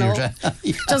like that, Deirdre.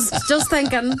 Just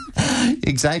thinking.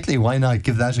 Exactly, why not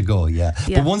give that a go? Yeah.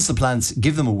 But once the plants,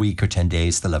 give them a week or 10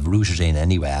 days, they'll have rooted in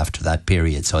anyway after that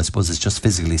period. So I suppose it's just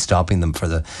physically stopping them for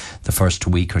the first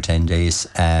week or 10 days.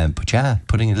 But yeah,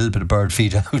 putting a little bit of bird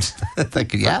feed out.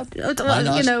 Why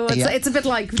not? You know, it's a bit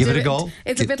like give it a go.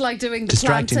 It's a bit like doing the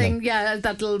planting. Them.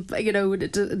 That'll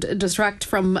distract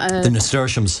from the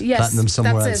nasturtiums. Yes, planting them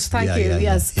somewhere that's else. it. Thank you.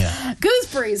 Yes.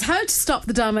 Gooseberries. How to stop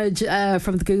the damage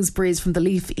from the gooseberries from the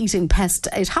leaf-eating pest?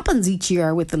 It happens each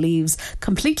year with the leaves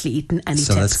completely eaten. Any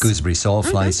so tips? That's gooseberry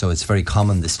sawfly. So it's very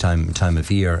common this time of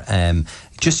year.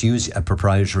 Just use a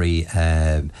proprietary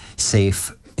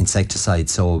safe insecticide.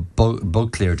 So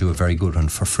Bug Clear do a very good one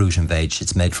for fruit and veg.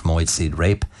 It's made from oilseed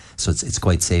rape, so it's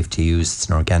quite safe to use. It's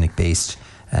an organic based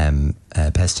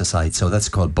pesticide. So that's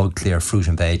called Bug Clear Fruit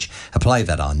and Veg. Apply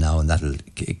that on now, and that'll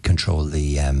control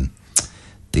the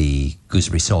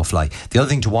gooseberry sawfly. The other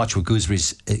thing to watch with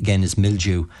gooseberries again is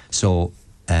mildew. So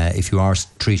if you are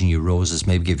treating your roses,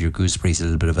 maybe give your gooseberries a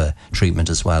little bit of a treatment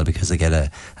as well, because they get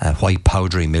a white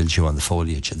powdery mildew on the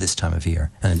foliage at this time of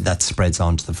year, and that spreads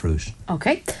onto the fruit.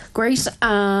 Okay, great.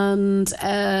 And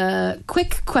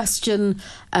quick question.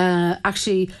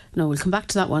 Actually, no, we'll come back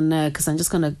to that one because I'm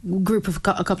just going to group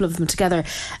a couple of them together.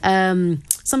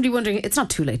 Somebody wondering, it's not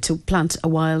too late to plant a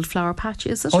wildflower patch,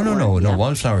 is it? Oh, no.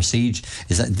 Wildflower seed,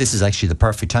 this is actually the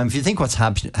perfect time. If you think what's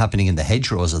happening in the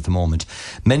hedgerows at the moment,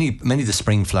 many of the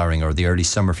spring flowering or the early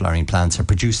summer flowering plants are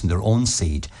producing their own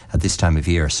seed at this time of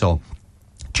year. So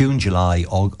June, July,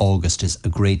 August is a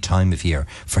great time of year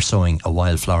for sowing a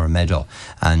wildflower meadow,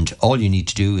 and all you need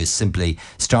to do is simply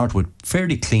start with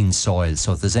fairly clean soil.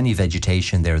 So if there's any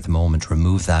vegetation there at the moment,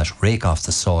 remove that, rake off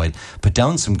the soil, put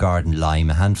down some garden lime,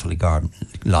 a handful of garden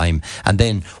lime, and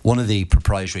then one of the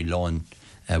proprietary lawn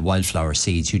wildflower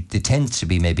seeds. They tend to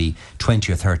be maybe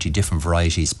 20 or 30 different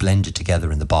varieties blended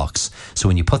together in the box. So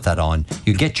when you put that on,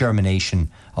 you get germination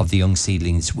of the young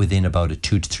seedlings within about a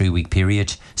 2 to 3 week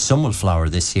period. Some will flower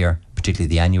this year, particularly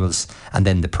the annuals, and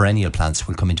then the perennial plants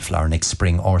will come into flower next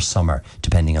spring or summer,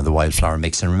 depending on the wildflower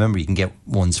mix. And remember, you can get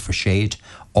ones for shade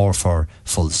or for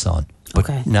full sun.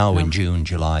 But now in June,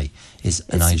 July is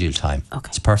an ideal time. Okay.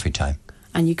 It's a perfect time.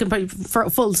 And you can probably, for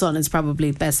full sun is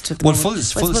probably best. Full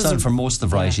sun for most of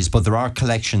the varieties, but there are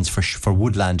collections for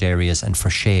woodland areas and for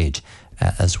shade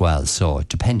as well. So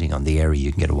depending on the area,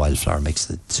 you can get a wildflower mix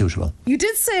that's suitable. You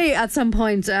did say at some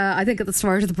point, I think at the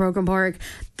start of the programme, Porrick,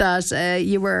 that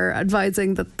you were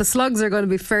advising that the slugs are going to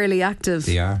be fairly active.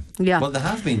 They are. Yeah. Well, they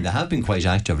have been quite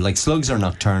active. Like, slugs are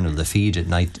nocturnal. They feed at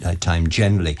night time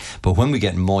generally. But when we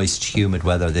get moist, humid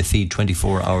weather, they feed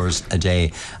 24 hours a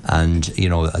day. And,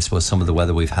 I suppose some of the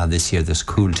weather we've had this year, there's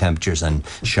cool temperatures and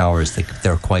showers.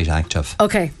 They're quite active.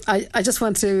 Okay. I just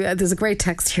want to, there's a great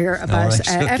text here about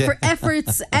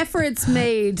efforts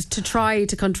made to try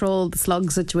to control the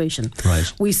slug situation.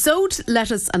 Right. We sowed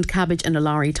lettuce and cabbage in a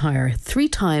lorry tyre three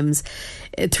times,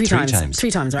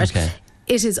 right? Okay.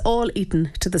 It is all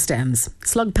eaten to the stems.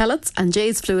 Slug pellets and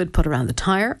Jay's fluid put around the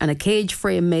tyre, and a cage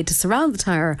frame made to surround the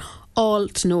tyre, all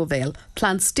to no avail.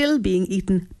 Plants still being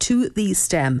eaten to the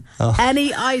stem. Oh.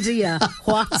 Any idea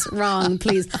what's wrong,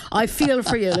 please? I feel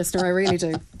for you, listener, I really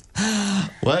do.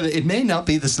 Well, it may not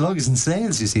be the slugs and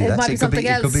snails, you see. It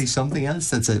could be something else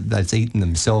that's eating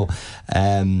them. So,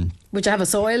 would you have a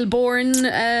soil-borne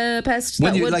pest?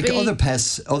 Other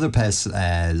pests,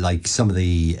 like some of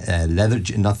the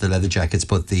not the leather jackets,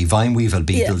 but the vine weevil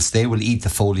beetles, they will eat the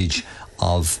foliage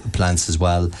of plants as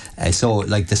well. So,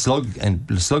 like the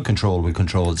slug control will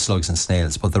control slugs and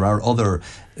snails, but there are other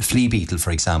flea beetle,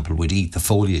 for example, would eat the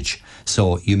foliage.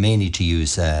 So you may need to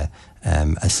use a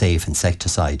safe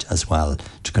insecticide as well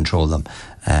to control them.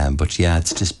 But yeah,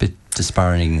 it's just a bit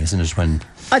disparaging, isn't it, when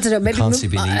I don't know, maybe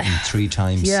constantly being eaten 3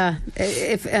 times. Yeah,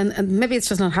 and maybe it's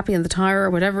just not happy in the tyre or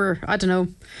whatever. I don't know.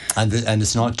 And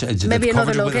it's not maybe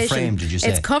another location. With a frame, did you say?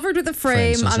 It's covered with a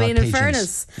frame. So in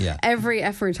fairness, every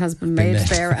effort has been made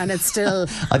there, and it's still.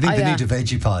 I think they need a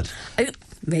veggie pod.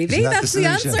 Maybe that's the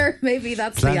answer. Maybe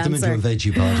that's the answer. Plant them into a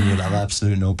veggie pot and you'll have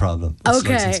absolutely no problem.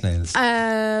 Okay.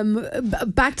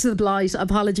 Back to the blight.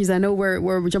 Apologies, I know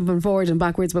we're jumping forward and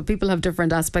backwards, but people have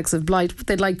different aspects of blight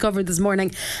they'd like covered this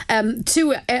morning.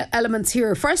 Two elements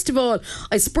here. First of all,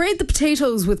 I sprayed the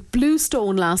potatoes with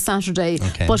bluestone last Saturday,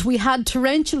 but we had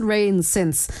torrential rain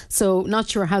since, so not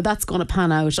sure how that's going to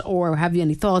pan out, or have you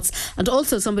any thoughts? And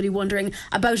also somebody wondering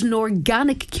about an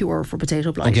organic cure for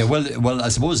potato blight. Okay, well, I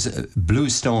suppose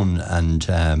bluestone and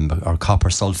or copper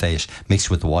sulfate mixed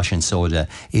with the washing soda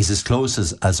is as close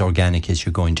as organic as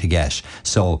you're going to get.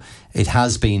 So it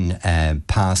has been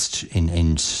passed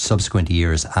in subsequent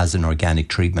years as an organic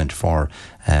treatment for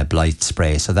blight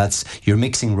spray. So you're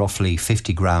mixing roughly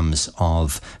 50 grams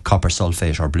of copper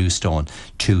sulfate or bluestone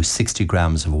to 60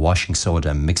 grams of washing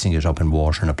soda, mixing it up in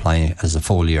water and applying it as a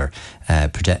foliar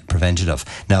preventative.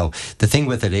 Now, the thing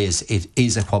with it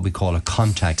is what we call a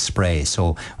contact spray.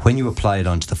 So when you apply it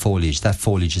onto the foliage, that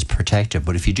foliage is protected.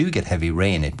 But if you do get heavy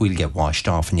rain, it will get washed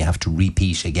off and you have to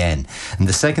repeat again. And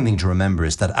the second thing to remember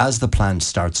is that as the plant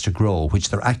starts to grow, which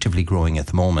they're actively growing at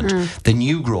the moment, the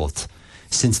new growth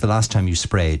since the last time you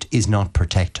sprayed is not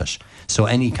protected. So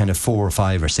any kind of 4 or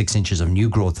 5 or 6 inches of new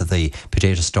growth that the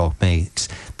potato stalk makes,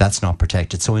 that's not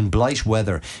protected. So in blight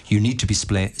weather, you need to be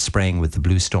spraying with the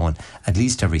bluestone at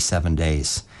least every 7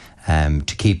 days.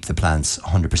 To keep the plants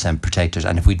 100% protected.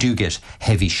 And if we do get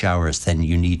heavy showers, then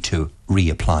you need to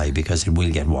reapply because it will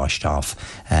get washed off.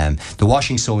 The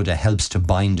washing soda helps to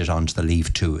bind it onto the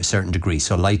leaf to a certain degree,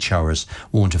 so light showers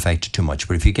won't affect it too much.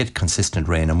 But if you get consistent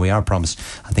rain, and we are promised,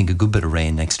 I think, a good bit of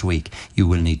rain next week, you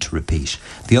will need to repeat.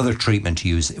 The other treatment to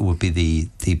use would be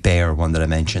the Bayer one that I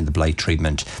mentioned, the blight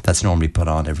treatment. That's normally put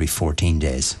on every 14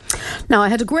 days. Now, I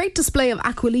had a great display of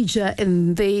Aquilegia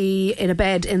in a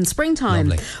bed in springtime.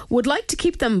 Lovely. Would like to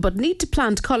keep them, but need to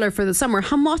plant colour for the summer.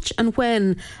 How much and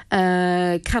when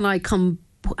can I come?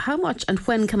 How much and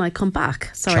when can I come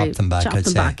back? Sorry, chop them back. Chop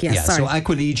them back. Yes, yeah. So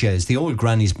Aquilegia is the old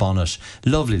granny's bonnet.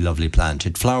 Lovely, lovely plant.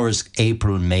 It flowers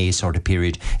April, May sort of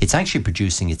period. It's actually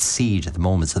producing its seed at the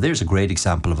moment. So there's a great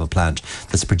example of a plant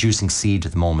that's producing seed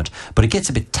at the moment. But it gets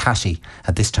a bit tatty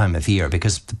at this time of year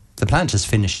because the plant has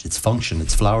finished its function.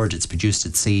 It's flowered, it's produced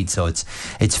its seed, so it's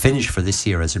finished for this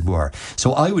year, as it were.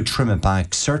 So I would trim it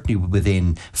back certainly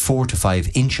within 4 to 5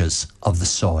 inches of the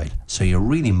soil. So you're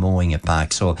really mowing it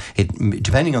back. So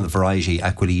depending on the variety,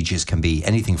 Aquilegias can be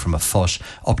anything from a foot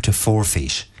up to 4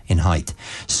 feet in height.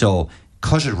 So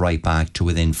cut it right back to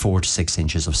within 4 to 6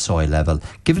 inches of soil level.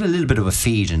 Give it a little bit of a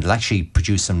feed and it'll actually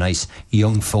produce some nice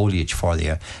young foliage for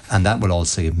you. And that will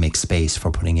also make space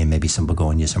for putting in maybe some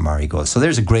begonias or marigolds. So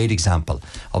there's a great example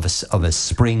of a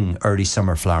spring, early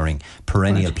summer flowering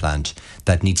perennial plant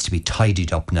that needs to be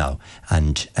tidied up now.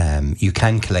 And you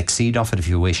can collect seed off it if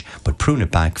you wish, but prune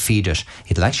it back, feed it.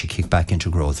 It'll actually kick back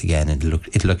into growth again and it'll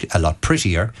look a lot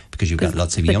prettier because you've got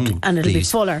lots of young leaves. And it'll be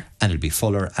fuller. And it'll be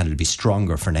fuller and it'll be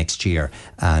stronger for next year.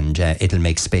 And it'll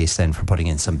make space then for putting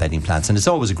in some bedding plants. And it's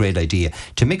always a great idea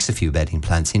to mix a few bedding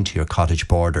plants into your cottage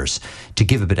borders to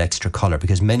give a bit extra colour,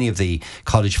 because many of the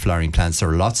cottage flowering plants, there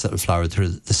are lots that will flower through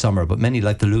the summer, but many,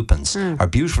 like the lupins, are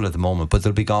beautiful at the moment, but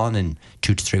they'll be gone in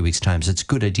 2 to 3 weeks' time. So it's a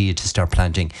good idea to start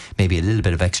planting maybe a little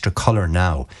bit of extra colour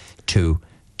now to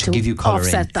give you colour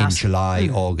in July,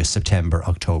 August, September,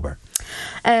 October.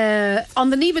 On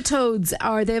the nematodes,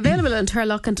 are they available in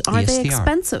Turlock, and are they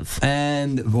expensive?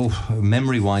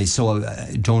 Memory-wise, so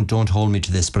don't hold me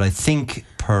to this, but I think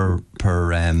per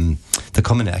they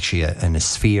come in actually in a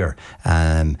sphere.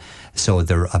 So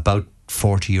they're about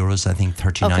 €40, I think,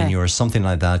 €39, something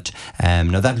like that.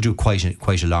 Now that'll do quite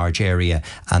a large area,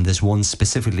 and there's one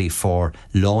specifically for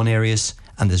lawn areas,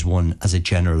 and there's one as a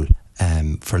general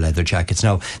for leather jackets.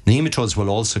 Now, nematodes will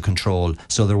also control,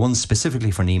 so there are ones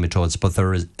specifically for nematodes, but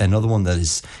there is another one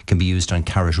that can be used on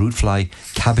carrot root fly,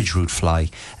 cabbage root fly,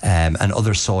 and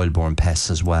other soil-borne pests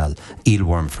as well.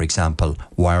 Eelworm, for example,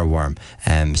 wireworm.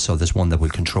 So there's one that will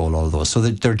control all of those. So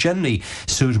they're generally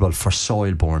suitable for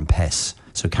soil-borne pests.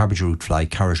 So cabbage root fly,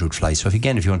 carrot root fly. So if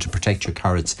you want to protect your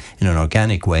carrots in an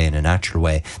organic way, in a natural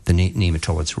way, the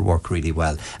nematodes will work really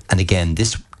well. And again,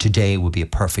 today would be a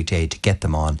perfect day to get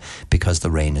them on because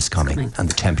the rain is coming and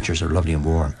the temperatures are lovely and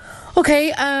warm.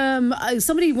 Okay,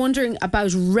 somebody wondering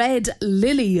about red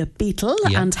lily beetle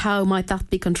and how might that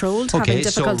be controlled? Having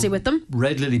difficulty with them.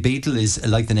 Red lily beetle is,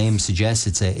 like the name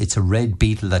suggests, it's a red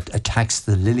beetle that attacks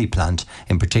the lily plant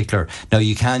in particular. Now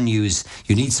you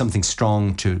need something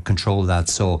strong to control that.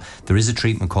 So there is a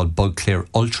treatment called Bug Clear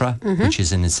Ultra, which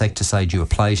is an insecticide. You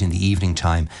apply it in the evening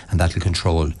time, and that will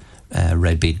control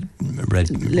red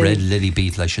lily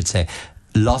beetle, I should say.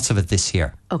 Lots of it this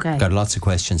year. Okay. Got lots of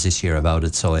questions this year about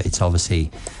it, so it's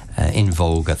obviously in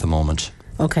vogue at the moment.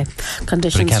 Okay,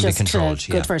 conditions can be just controlled,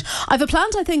 good for it. I have a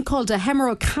plant, I think, called a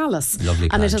Hemerocallis. Lovely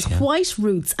and it plant, has white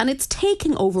roots, and it's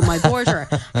taking over my border.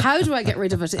 How do I get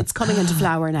rid of it? It's coming into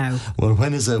flower now. Well,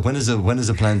 when is a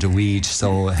plant a weed?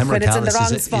 So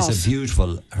Hemerocallis is a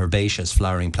beautiful herbaceous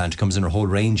flowering plant. It comes in a whole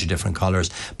range of different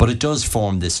colours, but it does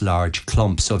form this large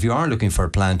clump. So if you are looking for a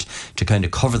plant to kind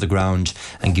of cover the ground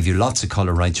and give you lots of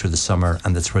colour right through the summer,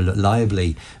 and that's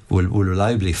will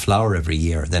reliably flower every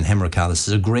year, then Hemerocallis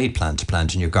is a great plant to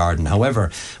plant in your garden. However,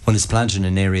 when it's planted in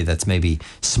an area that's maybe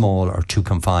small or too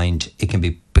confined, it can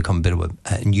become a bit of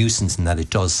a nuisance in that it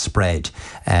does spread.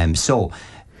 So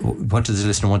what does the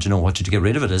listener want to know? What to get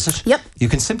rid of it, is it? Yep. You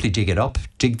can simply dig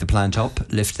the plant up,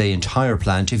 lift the entire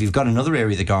plant. If you've got another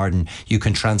area of the garden, you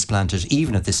can transplant it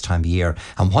even at this time of year.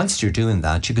 And whilst you're doing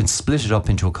that, you can split it up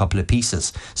into a couple of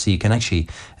pieces. So you can actually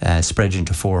spread it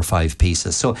into 4 or 5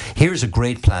 pieces. So here's a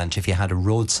great plant if you had a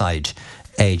roadside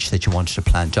edge that you wanted to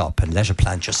plant up and let a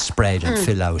plant just spread and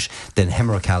fill out, then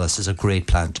Hemerocallis is a great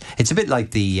plant. It's a bit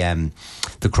like the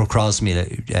Crocosmia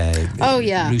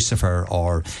Lucifer,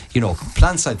 or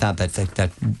plants like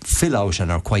that fill out and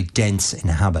are quite dense in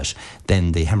habit.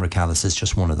 Then the Hemerocallis is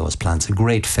just one of those plants, a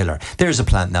great filler. There's a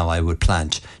plant now I would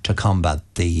plant to combat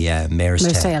the mare's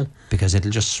tail, because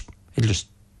it'll just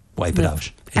wipe it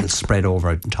out. It'll spread over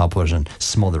on top of it and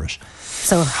smother it.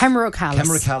 So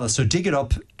Hemerocallis. So dig it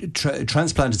up,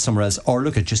 transplant it somewhere else, or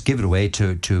just give it away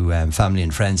to family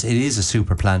and friends. It is a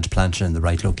super plant planted in the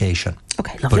right location.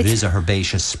 Okay, lovely. But it is a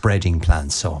herbaceous spreading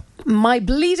plant. So my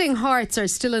bleeding hearts are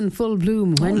still in full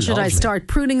bloom. When should I start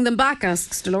pruning them back?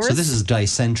 Asks Dolores. So this is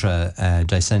Dicentra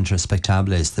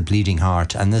spectabilis, the bleeding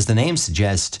heart, and as the name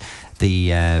suggests,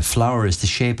 the flower is the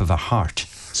shape of a heart.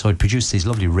 So it produces these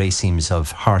lovely racemes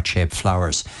of heart-shaped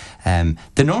flowers.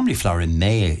 They normally flower in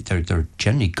May. They're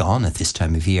generally gone at this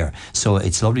time of year. So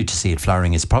it's lovely to see it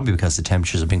flowering. It's probably because the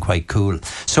temperatures have been quite cool.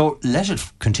 So let it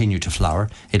continue to flower.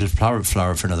 It'll flower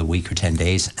for another week or 10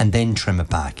 days and then trim it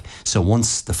back. So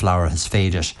once the flower has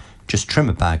faded, just trim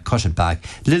it back, cut it back.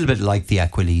 A little bit like the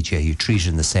Aquilegia. You treat it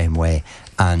in the same way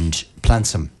and plant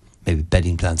some maybe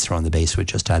bedding plants around the base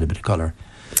which just add a bit of colour.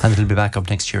 And it'll be back up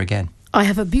next year again. I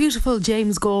have a beautiful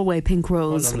James Galway pink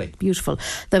rose. Oh, lovely. Beautiful.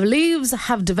 The leaves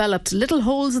have developed little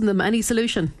holes in them. Any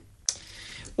solution?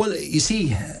 Well, you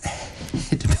see,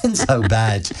 it depends how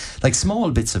bad. Like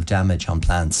small bits of damage on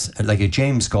plants, like a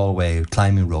James Galway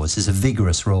climbing rose is a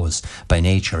vigorous rose by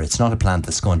nature. It's not a plant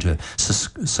that's going to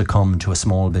succumb to a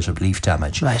small bit of leaf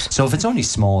damage. Right. So if it's only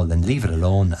small, then leave it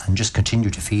alone and just continue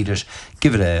to feed it.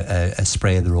 Give it a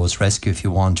spray of the Rose Rescue if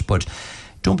you want, but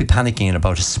don't be panicking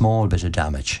about a small bit of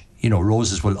damage.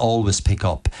 Roses will always pick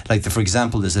up. Like, for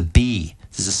example, there's a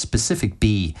specific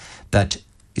bee that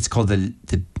it's called I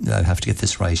have to get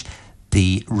this right,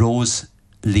 the rose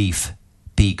leaf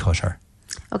bee cutter.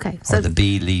 Okay. So the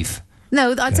bee leaf.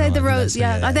 No, I'd say the rose,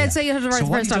 I'd say you had it right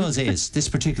the first time. So what he does is, this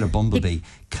particular bumblebee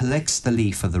collects the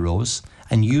leaf of the rose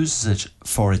and uses it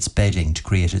for its bedding to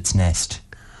create its nest.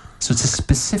 So it's a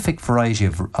specific variety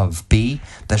of bee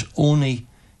that only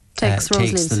takes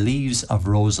the leaves of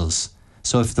roses.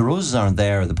 So if the roses aren't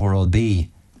there, the poor old bee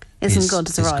is going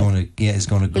to survive. Is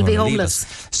going to be homeless.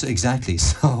 So exactly.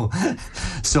 So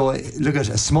look at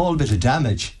a small bit of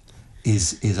damage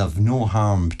is of no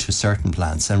harm to certain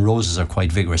plants, and roses are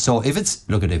quite vigorous. So if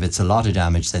it's a lot of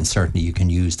damage, then certainly you can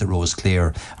use the Rose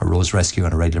Clear or Rose Rescue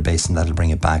on a regular basis, and that'll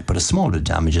bring it back. But a small bit of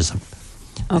damage is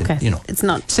it's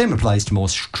not. Same applies to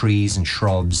most trees and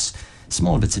shrubs.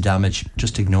 Small bits of damage,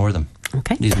 just ignore them.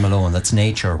 Okay. Leave them alone. That's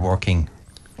nature working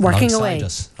alongside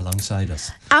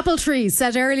us. Apple trees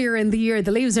said earlier in the year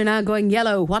the leaves are now going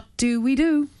yellow. What do we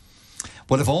do?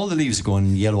 Well, if all the leaves are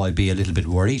going yellow, I'd be a little bit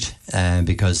worried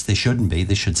because they shouldn't be.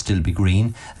 They should still be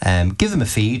green. Give them a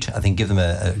feed. I think give them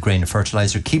a grain of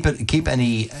fertiliser. Keep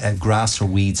any grass or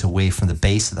weeds away from the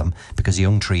base of them, because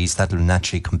young trees, that will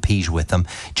naturally compete with them.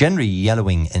 Generally,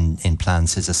 yellowing in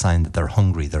plants is a sign that they're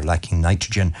hungry. They're lacking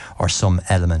nitrogen or some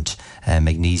element,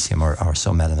 magnesium or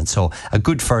some element. So a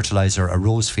good fertiliser, a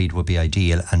rose feed would be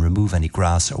ideal, and remove any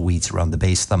grass or weeds around the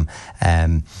base of them.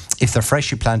 If they're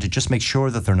freshly planted, just make sure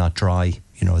that they're not dry.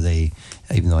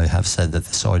 Even though I have said that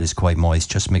the soil is quite moist,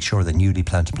 just make sure that newly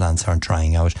planted plants aren't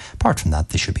drying out. Apart from that,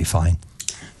 they should be fine.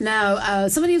 Now,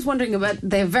 somebody was wondering about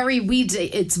they're very weedy.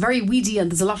 It's very weedy,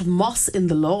 and there's a lot of moss in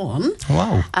the lawn.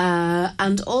 Wow.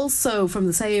 And also from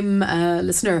the same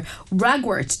listener,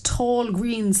 ragwort, tall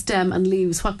green stem and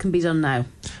leaves. What can be done now?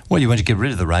 Well, you want to get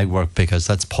rid of the ragwort because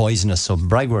that's poisonous. So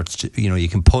ragwort, you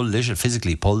can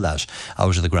physically pull that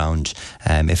out of the ground.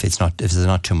 If there's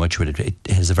not too much with it,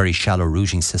 it has a very shallow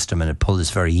rooting system and it pulls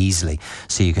very easily.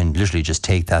 So you can literally just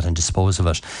take that and dispose of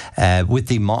it. With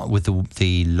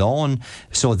the lawn,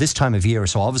 so this time of year,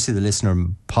 so obviously the listener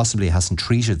possibly hasn't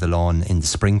treated the lawn in the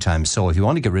springtime. So if you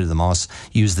want to get rid of the moss,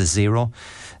 use the Zero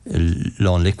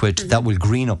lawn liquid. That will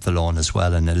green up the lawn as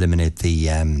well and eliminate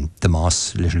the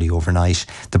moss literally overnight.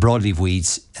 The broadleaf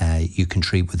weeds you can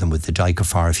treat with them with the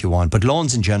Dicofar if you want, but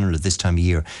lawns in general at this time of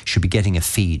year should be getting a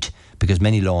feed, because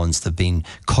many lawns that have been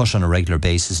cut on a regular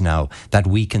basis now, that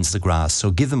weakens the grass.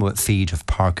 So give them a feed of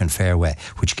Park and Fairway,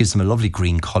 which gives them a lovely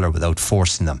green colour without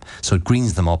forcing them. So it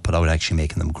greens them up without actually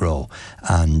making them grow.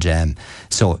 And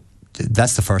so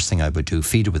that's the first thing I would do,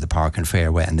 feed it with the Park and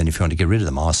Fairway, and then if you want to get rid of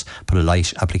the moss, put a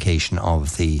light application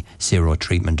of the Zero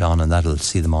treatment on, and that'll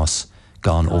see the moss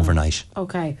gone overnight.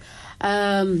 Okay.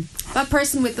 That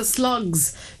person with the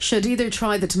slugs should either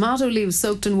try the tomato leaves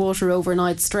soaked in water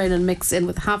overnight, strain and mix in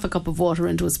with half a cup of water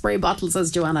into a spray bottle,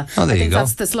 says Joanna. Oh, there I think you go.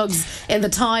 that's the slugs in the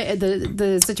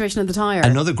the situation of the tyre.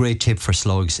 Another great tip for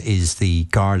slugs is the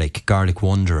garlic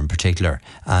wonder in particular.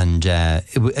 And a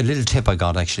little tip I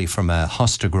got actually from a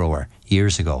hosta grower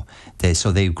years ago.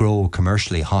 They grow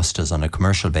commercially hostas on a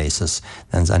commercial basis,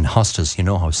 and hostas, you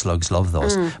know how slugs love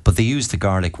those, but they use the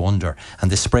garlic wonder and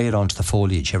they spray it onto the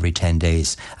foliage every 10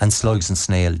 days, and slugs and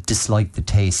snail dislike the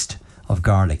taste of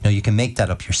garlic. Now you can make that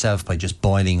up yourself by just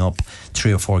boiling up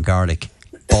 3 or 4 garlic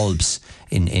bulbs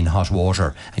in hot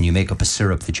water, and you make up a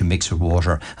syrup that you mix with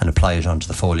water and apply it onto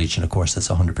the foliage, and of course that's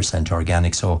 100%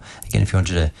 organic. So again, if you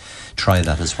wanted to try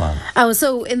that as well. Oh,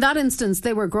 so in that instance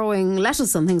they were growing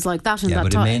lettuce and things like that in that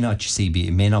but time.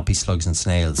 it may not be slugs and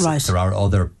snails. Right. There are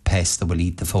other pests that will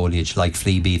eat the foliage, like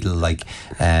flea beetle, like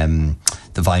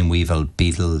the vine weevil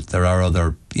beetle. There are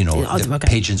other,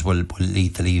 pigeons will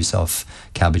eat the leaves of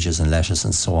cabbages and lettuce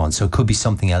and so on. So it could be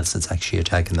something else that's actually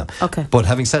attacking them. Okay. But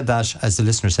having said that, as the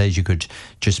listener says, you could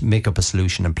just make up a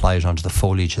solution and apply it onto the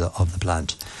foliage of the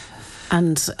plant.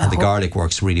 And the garlic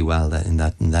works really well in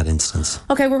that instance.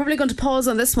 Okay, we're probably going to pause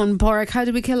on this one, Pádraig. How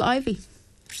do we kill ivy?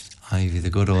 Ivy, the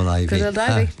good old ivy. Good old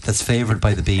ivy. That's favoured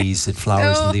by the bees. It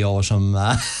flowers in the autumn.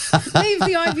 Leave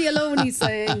the ivy alone, he's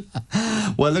saying.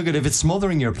 Well, look, if it's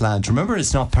smothering your plant, remember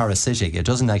it's not parasitic. It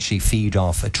doesn't actually feed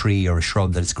off a tree or a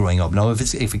shrub that's growing up. Now,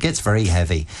 if it gets very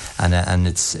heavy and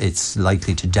it's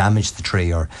likely to damage the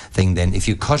tree or thing, then if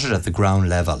you cut it at the ground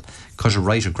level, cut it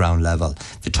right at ground level,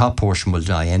 the top portion will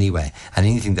die anyway, and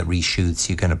anything that reshoots,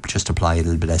 you can just apply a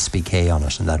little bit of SPK on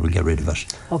it and that will get rid of it.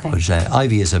 Okay. But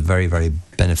ivy is a very, very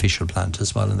beneficial plant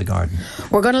as well in the garden.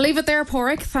 We're going to leave it there,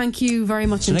 Pádraig. Thank you very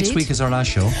much indeed. Next week is our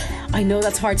last show. I know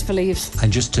that's hard to believe.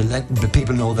 And just to let the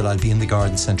people know that I'll be in the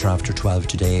garden centre after 12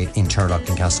 today in Turlock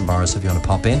and Castlebar, so if you want to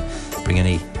pop in, bring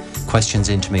any questions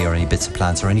into me or any bits of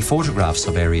plants or any photographs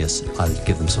of areas, I'll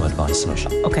give them some advice on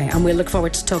it. Okay, and we'll look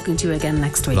forward to talking to you again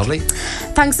next week. Lovely.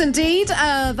 Thanks indeed.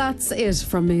 That's it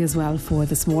from me as well for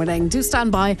this morning. Do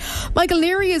stand by. Michael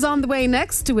Neary is on the way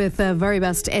next with very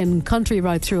best in country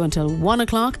right through until 1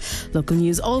 o'clock. Local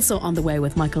news also on the way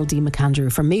with Michael D.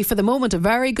 McAndrew. From me for the moment, a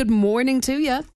very good morning to you.